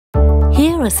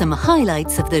Here are some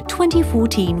highlights of the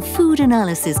 2014 Food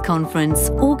Analysis Conference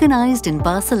organised in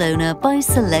Barcelona by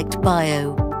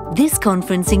SelectBio. This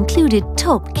conference included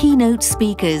top keynote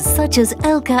speakers such as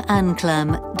Elke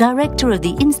Anklam, Director of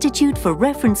the Institute for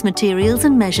Reference Materials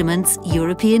and Measurements,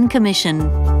 European Commission,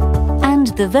 and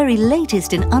the very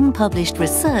latest in unpublished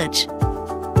research,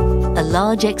 a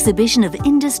large exhibition of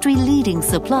industry-leading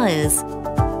suppliers,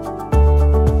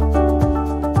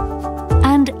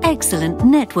 and excellent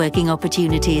networking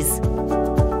opportunities.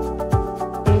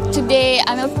 Today,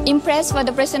 I'm impressed by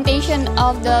the presentation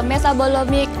of the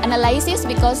metabolomic analysis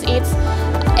because it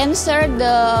answered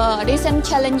the recent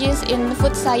challenges in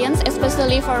food science,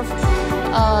 especially for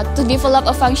to develop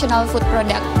a functional food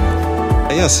product.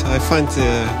 Yes, I find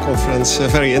the conference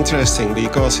very interesting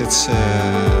because it's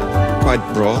quite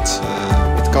broad.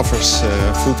 It covers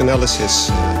food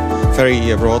analysis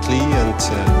very broadly,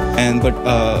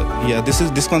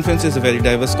 this conference is a very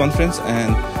diverse conference,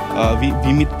 and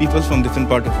we meet people from different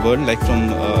parts of the world, like from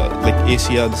like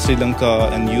Asia, Sri Lanka,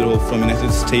 and Europe, from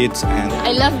United States. And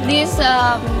I love this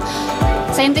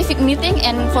scientific meeting,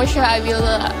 and for sure I will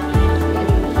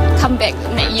come back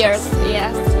next year.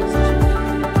 Yeah.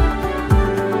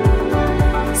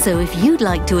 So if you'd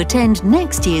like to attend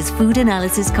next year's Food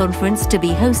Analysis Conference to be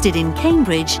hosted in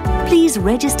Cambridge, please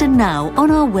register now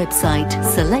on our website,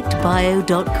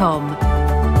 selectbio.com.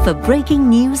 For breaking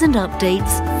news and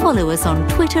updates, follow us on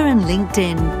Twitter and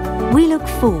LinkedIn. We look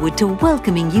forward to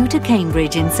welcoming you to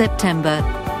Cambridge in September.